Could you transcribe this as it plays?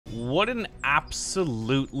What an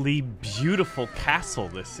absolutely beautiful castle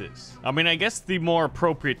this is. I mean, I guess the more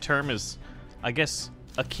appropriate term is, I guess,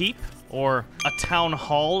 a keep or a town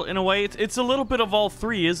hall in a way. It's a little bit of all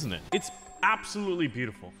three, isn't it? It's absolutely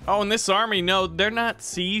beautiful. Oh, and this army, no, they're not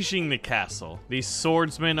sieging the castle. These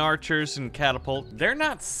swordsmen, archers, and catapult, they're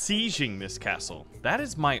not sieging this castle. That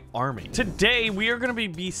is my army. Today, we are going to be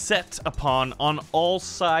beset upon on all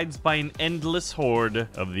sides by an endless horde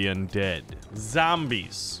of the undead.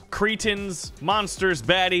 Zombies, cretins, monsters,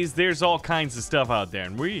 baddies, there's all kinds of stuff out there,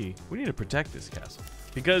 and we need to protect this castle.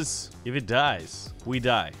 Because if it dies, we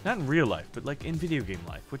die. Not in real life, but like in video game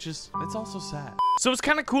life, which is, it's also sad. So what's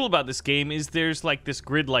kind of cool about this game is there's like this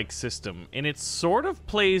grid-like system, and it sort of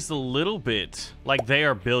plays a little bit like They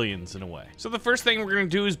Are Billions in a way. So the first thing we're gonna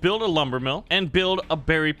do is build a lumber mill and build a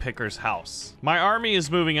berry picker's house. My army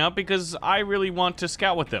is moving up because I really want to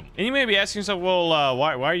scout with them. And you may be asking yourself, well,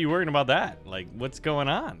 why are you worrying about that? Like, what's going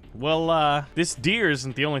on? Well, this deer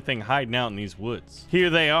isn't the only thing hiding out in these woods. Here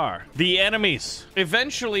they are, the enemies.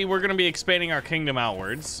 Eventually, we're gonna be expanding our kingdom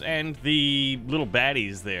outwards, and the little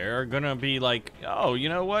baddies there are gonna be like, oh, you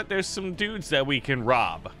know what? There's some dudes that we can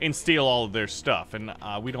rob and steal all of their stuff, and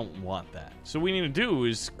we don't want that. So what we need to do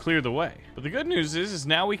is clear the way. But the good news is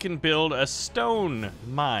now we can build a stone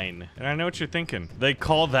mine. And I know what you're thinking. They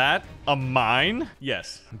call that a mine?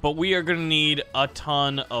 Yes. But we are gonna need a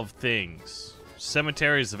ton of things.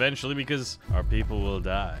 Cemeteries eventually, because our people will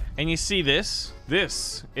die. And you see this?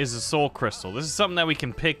 This is a soul crystal. This is something that we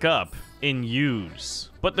can pick up and use.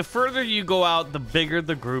 But the further you go out, the bigger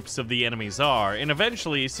the groups of the enemies are. And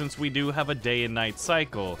eventually, since we do have a day and night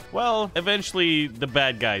cycle, well, eventually the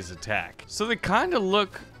bad guys attack. So they kind of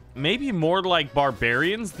look maybe more like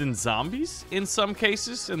barbarians than zombies in some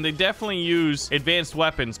cases. And they definitely use advanced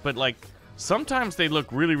weapons, but like, sometimes they look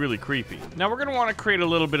really, really creepy. Now we're gonna wanna create a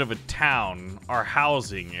little bit of a town, our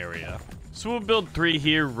housing area. So we'll build 3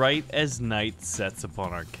 here right as night sets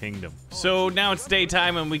upon our kingdom. So now it's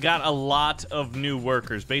daytime and we got a lot of new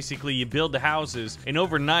workers. Basically, you build the houses and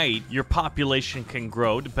overnight your population can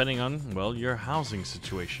grow depending on, well, your housing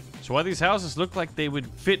situation. So while these houses look like they would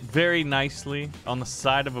fit very nicely on the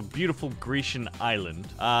side of a beautiful Grecian island,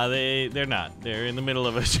 they're not. They're in the middle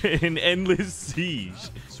of an endless siege.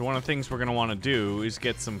 So one of the things we're gonna wanna do is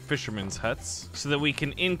get some fishermen's huts so that we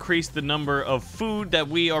can increase the number of food that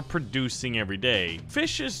we are producing every day.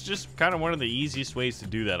 Fish is just kind of one of the easiest ways to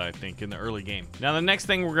do that, I think, in the early game. Now, the next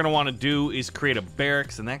thing we're going to want to do is create a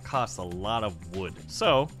barracks, and that costs a lot of wood.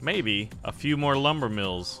 So, maybe a few more lumber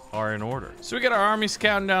mills are in order. So, we got our army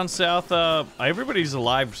scouting down south. Everybody's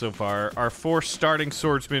alive so far. Our 4 starting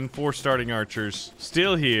swordsmen, 4 starting archers,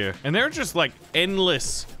 still here. And they're just like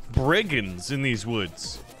endless brigands in these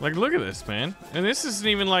woods. Like, look at this, man. And this isn't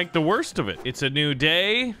even like the worst of it. It's a new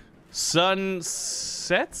day. Sun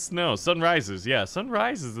sets? No, sun rises. Yeah, sun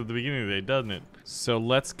rises at the beginning of the day, doesn't it? So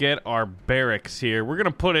let's get our barracks here. We're gonna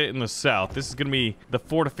put it in the south. This is gonna be the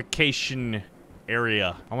fortification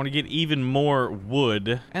area. I want to get even more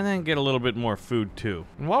wood and then get a little bit more food too.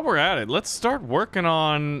 And while we're at it, let's start working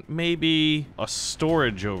on maybe a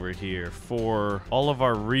storage over here for all of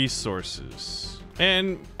our resources.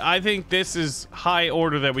 And I think this is high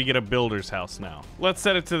order that we get a builder's house now. Let's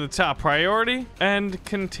set it to the top priority and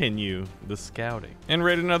continue the scouting. And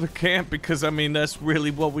raid another camp because, I mean, that's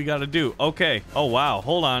really what we got to do. Okay. Oh, wow.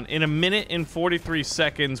 Hold on. In a minute and 43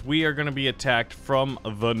 seconds, we are going to be attacked from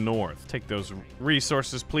the north. Take those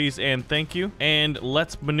resources, please, and thank you. And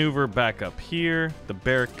let's maneuver back up here. The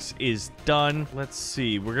barracks is done. Let's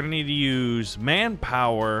see. We're going to need to use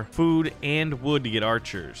manpower, food, and wood to get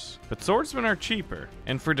archers. But swordsmen are cheaper.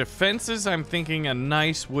 And for defenses, I'm thinking a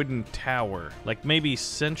nice wooden tower. Like maybe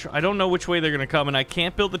central. I don't know which way they're going to come, and I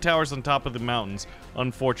can't build the towers on top of the mountains,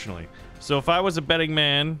 unfortunately. So if I was a betting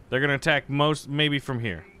man, they're going to attack maybe from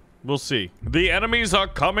here. We'll see. The enemies are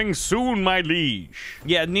coming soon, my liege.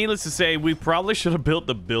 Yeah, needless to say, we probably should have built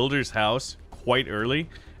the builder's house quite early.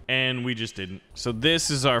 And we just didn't. So this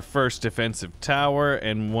is our first defensive tower,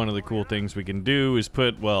 and one of the cool things we can do is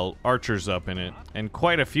put, well, archers up in it, and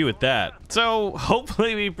quite a few at that. So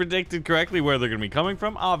hopefully we predicted correctly where they're going to be coming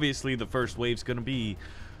from. Obviously, the first wave's going to be,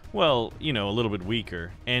 well, you know, a little bit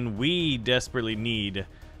weaker, and we desperately need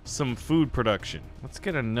some food production. Let's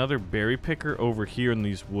get another berry picker over here in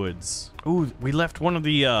these woods. Ooh, we left one of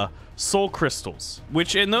the soul crystals,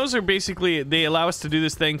 and those are basically, they allow us to do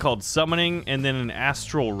this thing called summoning and then an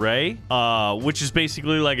astral ray, which is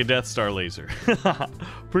basically like a Death Star laser.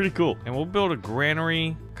 Pretty cool. And we'll build a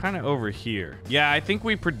granary kind of over here. Yeah, I think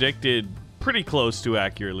we predicted pretty close to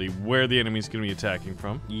accurately where the enemy's gonna be attacking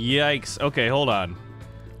from. Yikes. Okay, hold on.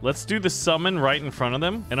 Let's do the summon right in front of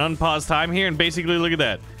them and unpause time here, and basically look at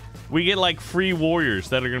that. we get like free warriors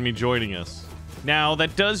that are going to be joining us. Now,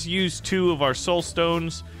 that does use 2 of our soul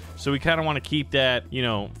stones, so we kind of want to keep that, you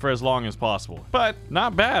know, for as long as possible. But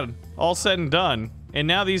not bad. All said and done. And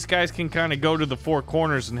now these guys can kind of go to the 4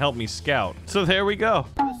 corners and help me scout. So there we go.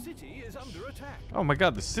 The city is under attack. Oh my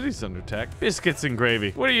god, the city's under attack. Biscuits and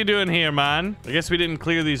gravy. What are you doing here, man? I guess we didn't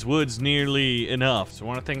clear these woods nearly enough. So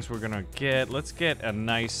one of the things we're gonna get, let's get a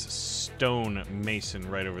nice stone mason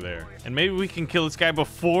right over there. And maybe we can kill this guy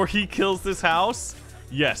before he kills this house?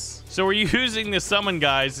 Yes. So we're using the summon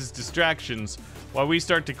guys as distractions while we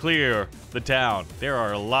start to clear the town. There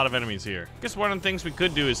are a lot of enemies here. I guess one of the things we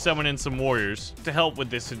could do is summon in some warriors to help with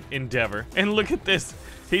this endeavor. And look at this.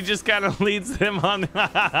 He just kind of leads them on.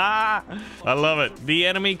 I love it. The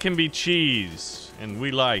enemy can be cheese, and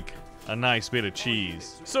we like a nice bit of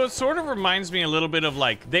cheese. So it sort of reminds me a little bit of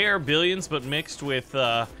like They Are Billions, but mixed with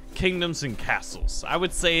kingdoms and castles. I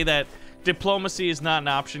would say that diplomacy is not an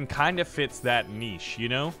option, kind of fits that niche, you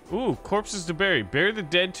know? Ooh, corpses to bury. Bury the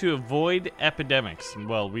dead to avoid epidemics.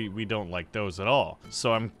 Well, we don't like those at all.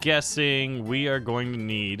 So I'm guessing we are going to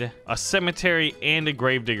need a cemetery and a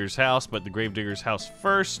gravedigger's house, but the gravedigger's house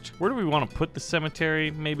first. Where do we want to put the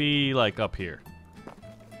cemetery? Maybe like up here.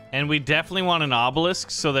 And we definitely want an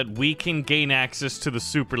obelisk so that we can gain access to the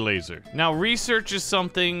super laser. Now, research is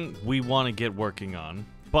something we want to get working on,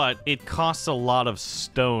 but it costs a lot of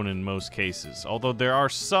stone in most cases, although there are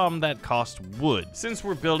some that cost wood. Since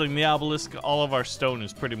we're building the obelisk, all of our stone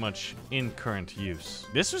is pretty much in current use.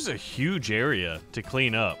 This was a huge area to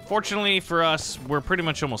clean up. Fortunately for us, we're pretty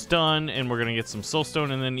much almost done, and we're gonna get some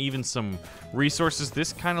soulstone and then even some resources.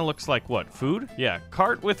 This kind of looks like what? Food? Yeah,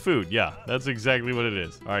 cart with food. Yeah, that's exactly what it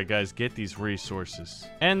is. All right, guys, get these resources.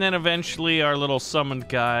 And then eventually our little summoned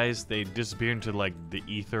guys, they disappear into like the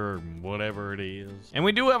ether or whatever it is. And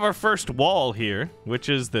we do have our first wall here, which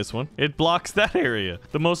is this one. It blocks that area,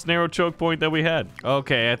 the most narrow choke point that we had.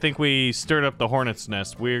 Okay, I think we stirred up the hornet's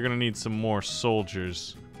nest. We're gonna need some more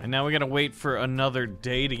soldiers. And now we gotta wait for another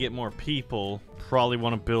day to get more people. Probably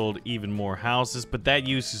want to build even more houses, but that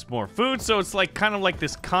uses more food, so it's like kind of like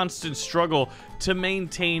this constant struggle to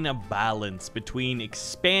maintain a balance between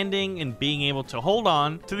expanding and being able to hold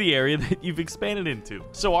on to the area that you've expanded into.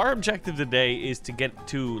 So our objective today is to get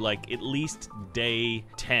to like at least day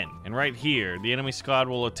 10. And right here, the enemy squad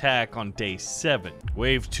will attack on day 7.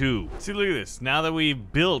 Wave 2. See, look at this. Now that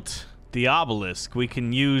we've built the obelisk, we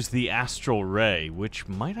can use the astral ray, which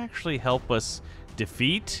might actually help us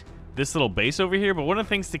defeat this little base over here. But one of the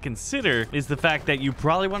things to consider is the fact that you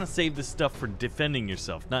probably want to save this stuff for defending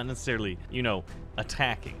yourself, not necessarily, you know,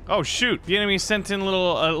 attacking. Oh shoot, the enemy sent in a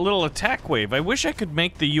little attack wave. I wish I could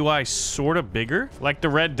make the UI sort of bigger, like the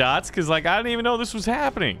red dots, because like I didn't even know this was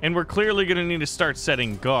happening. And we're clearly gonna need to start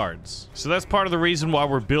setting guards. So that's part of the reason why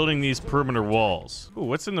we're building these perimeter walls. Ooh,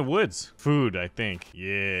 what's in the woods? Food, I think.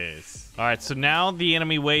 Yes. All right, so now the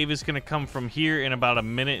enemy wave is gonna come from here in about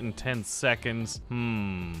 1 minute and 10 seconds.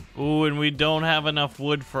 Ooh, and we don't have enough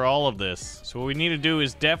wood for all of this. So what we need to do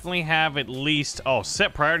is definitely have at least, oh,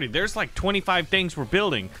 set priority. There's like 25 things we're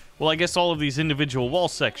building. Well, I guess all of these individual wall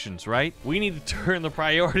sections, right? We need to turn the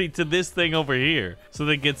priority to this thing over here so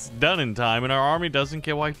that it gets done in time and our army doesn't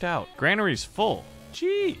get wiped out. Granary's full.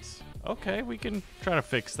 Jeez. Okay, we can try to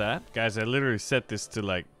fix that. Guys, I literally set this to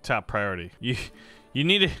like top priority. You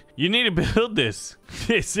need to build this.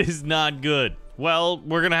 This is not good. Well,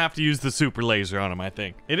 we're gonna have to use the super laser on him, I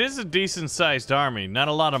think. It is a decent sized army, not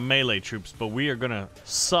a lot of melee troops, but we are gonna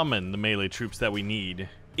summon the melee troops that we need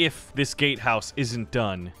if this gatehouse isn't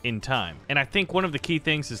done in time. And I think one of the key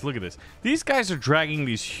things is, look at this. These guys are dragging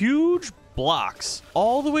these huge blocks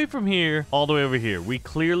all the way from here all the way over here. We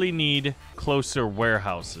clearly need closer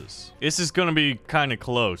warehouses. This is gonna be kind of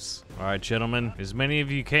close. All right, gentlemen, as many of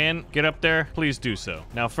you can get up there, please do so.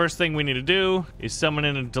 Now, first thing we need to do is summon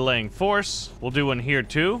in a delaying force. We'll do one here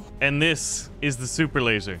too. And this is the super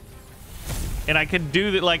laser. And I can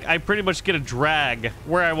do that, like, I pretty much get a drag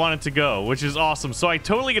where I want it to go, which is awesome. So I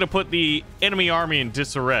totally get to put the enemy army in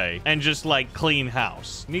disarray and just, like, clean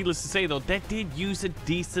house. Needless to say, though, that did use a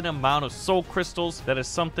decent amount of soul crystals. That is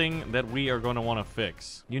something that we are going to want to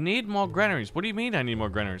fix. You need more granaries. What do you mean I need more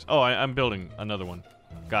granaries? Oh, I'm building another one.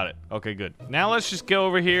 Got it. Okay, good. Now let's just go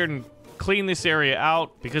over here and clean this area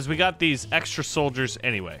out because we got these extra soldiers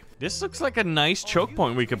anyway. This looks like a nice choke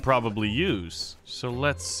point we could probably use. So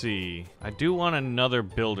let's see. I do want another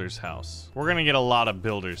builder's house. We're gonna get a lot of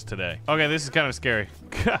builders today. Okay, this is kind of scary.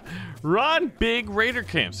 Run, big raider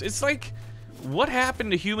camps. It's like, what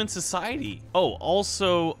happened to human society? Oh,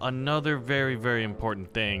 also another very, very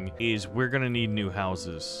important thing is we're gonna need new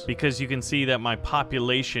houses because you can see that my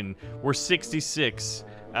population, we're 66.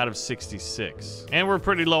 out of 66. And we're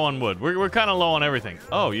pretty low on wood. We're kind of low on everything.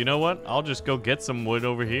 Oh, you know what? I'll just go get some wood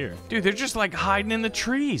over here. Dude, they're just like hiding in the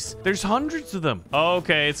trees. There's hundreds of them.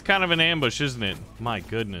 Okay, it's kind of an ambush, isn't it? My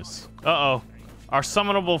goodness. Uh-oh. Our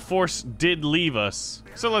summonable force did leave us.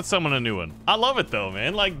 So let's summon a new one. I love it though,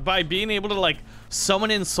 man. Like, by being able to like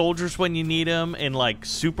summon in soldiers when you need them and like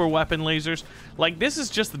super weapon lasers. Like, this is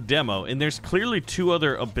just the demo and there's clearly 2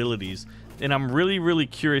 other abilities. And I'm really, really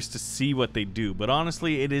curious to see what they do. But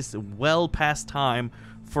honestly, it is well past time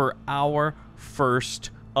for our first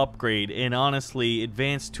upgrade. And honestly,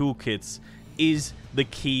 advanced toolkits is the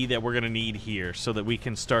key that we're going to need here so that we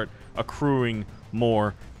can start accruing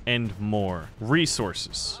more and more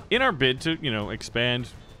resources in our bid to, you know, expand,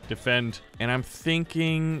 defend. And I'm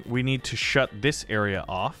thinking we need to shut this area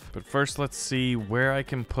off. But first, let's see where I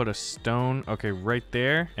can put a stone. Okay, right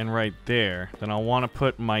there and right there. Then I'll want to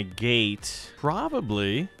put my gate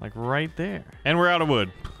probably like right there. And we're out of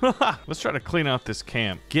wood. Let's try to clean out this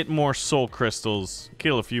camp. Get more soul crystals.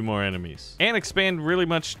 Kill a few more enemies. And expand really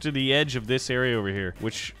much to the edge of this area over here,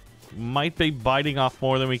 which might be biting off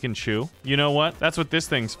more than we can chew. You know what? That's what this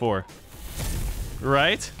thing's for.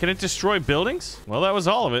 Right? Can it destroy buildings? Well, that was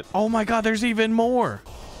all of it. Oh my god, there's even more.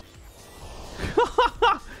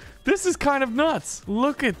 This is kind of nuts.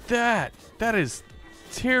 Look at that. That is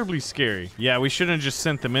terribly scary. Yeah, we shouldn't have just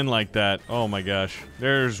sent them in like that. Oh my gosh.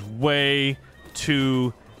 There's way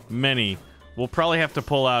too many. We'll probably have to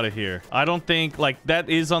pull out of here. I don't think, like, that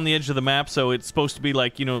is on the edge of the map, so it's supposed to be,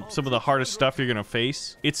 like, you know, some of the hardest stuff you're gonna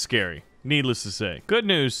face. It's scary. Needless to say. Good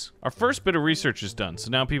news. Our first bit of research is done,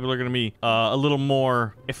 so now people are gonna be a little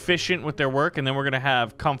more efficient with their work, and then we're gonna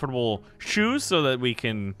have comfortable shoes so that we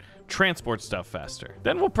can transport stuff faster.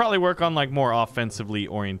 Then we'll probably work on, like, more offensively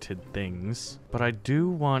oriented things. But I do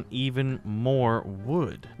want even more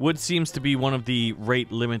wood. Wood seems to be one of the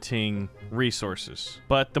rate limiting resources.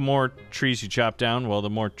 But the more trees you chop down, well, the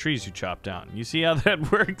more trees you chop down. You see how that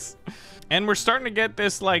works? And we're starting to get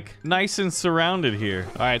this, like, nice and surrounded here.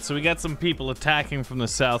 All right, so we got some people attacking from the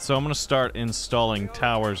south, so I'm gonna start installing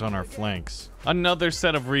towers on our flanks. Another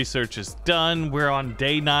set of research is done. We're on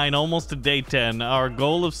day 9, almost to day 10. Our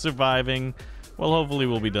goal of surviving, well, hopefully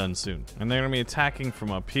we'll be done soon. And they're gonna be attacking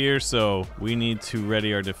from up here, so we need to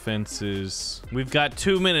ready our defenses. We've got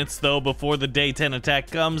 2 minutes, though, before the day 10 attack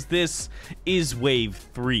comes. This is wave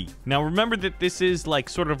 3. Now, remember that this is, like,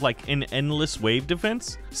 sort of like an endless wave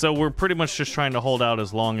defense. So we're pretty much just trying to hold out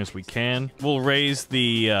as long as we can. We'll raise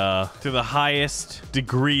the, to the highest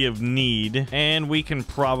degree of need, and we can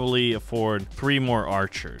probably afford 3 more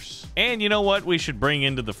archers. And you know what we should bring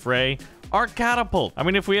into the fray? Our catapult. I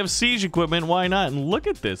mean, if we have siege equipment, why not? And look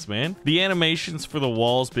at this, man. The animations for the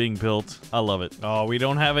walls being built. I love it. Oh, we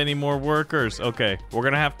don't have any more workers. Okay, we're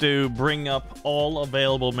gonna have to bring up all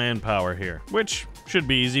available manpower here, which should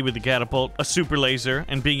be easy with the catapult, a super laser,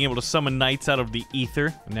 and being able to summon knights out of the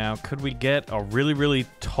ether. Now, could we get a really, really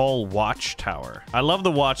tall watchtower? I love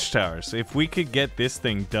the watchtowers. If we could get this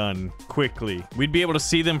thing done quickly, we'd be able to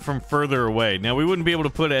see them from further away. Now, we wouldn't be able to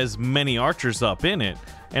put as many archers up in it,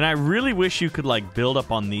 and I really wish you could, like, build up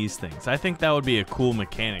on these things. I think that would be a cool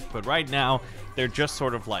mechanic, but right now, they're just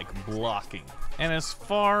sort of, like, blocking. And as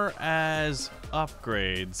far as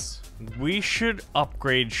upgrades, we should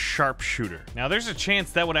upgrade Sharpshooter. Now, there's a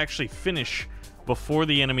chance that would actually finish before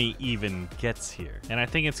the enemy even gets here. And I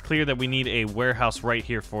think it's clear that we need a warehouse right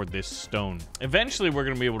here for this stone. Eventually, we're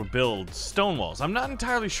going to be able to build stone walls. I'm not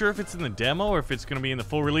entirely sure if it's in the demo or if it's going to be in the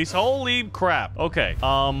full release. Holy crap. Okay.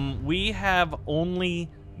 We have only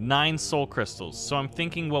 9 soul crystals. So I'm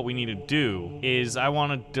thinking what we need to do is I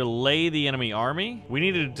want to delay the enemy army. We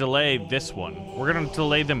need to delay this one. We're going to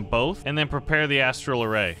delay them both and then prepare the astral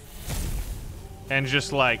array. And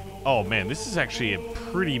just like, oh man, this is actually a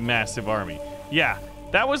pretty massive army. Yeah,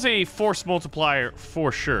 that was a force multiplier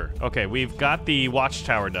for sure. Okay, we've got the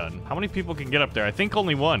watchtower done. How many people can get up there? I think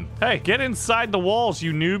only 1. Hey, get inside the walls,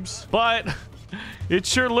 you noobs. But it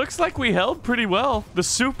sure looks like we held pretty well. The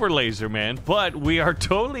super laser, man. But we are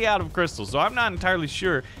totally out of crystals, so I'm not entirely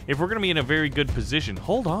sure if we're going to be in a very good position.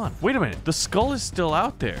 Hold on. Wait a minute. The skull is still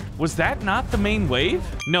out there. Was that not the main wave?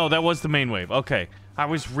 No, that was the main wave. Okay. I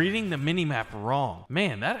was reading the minimap wrong.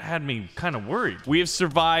 Man, that had me kind of worried. We have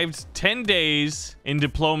survived 10 days, and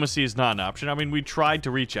diplomacy is not an option. I mean, we tried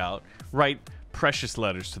to reach out, write precious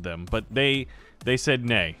letters to them, but they said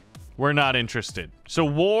nay. We're not interested. So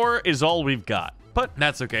war is all we've got. But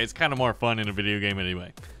that's okay. It's kind of more fun in a video game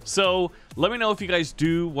anyway. So let me know if you guys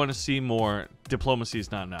do want to see more. Diplomacy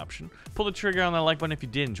is not an option. Pull the trigger on that like button if you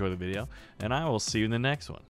did enjoy the video, and I will see you in the next one.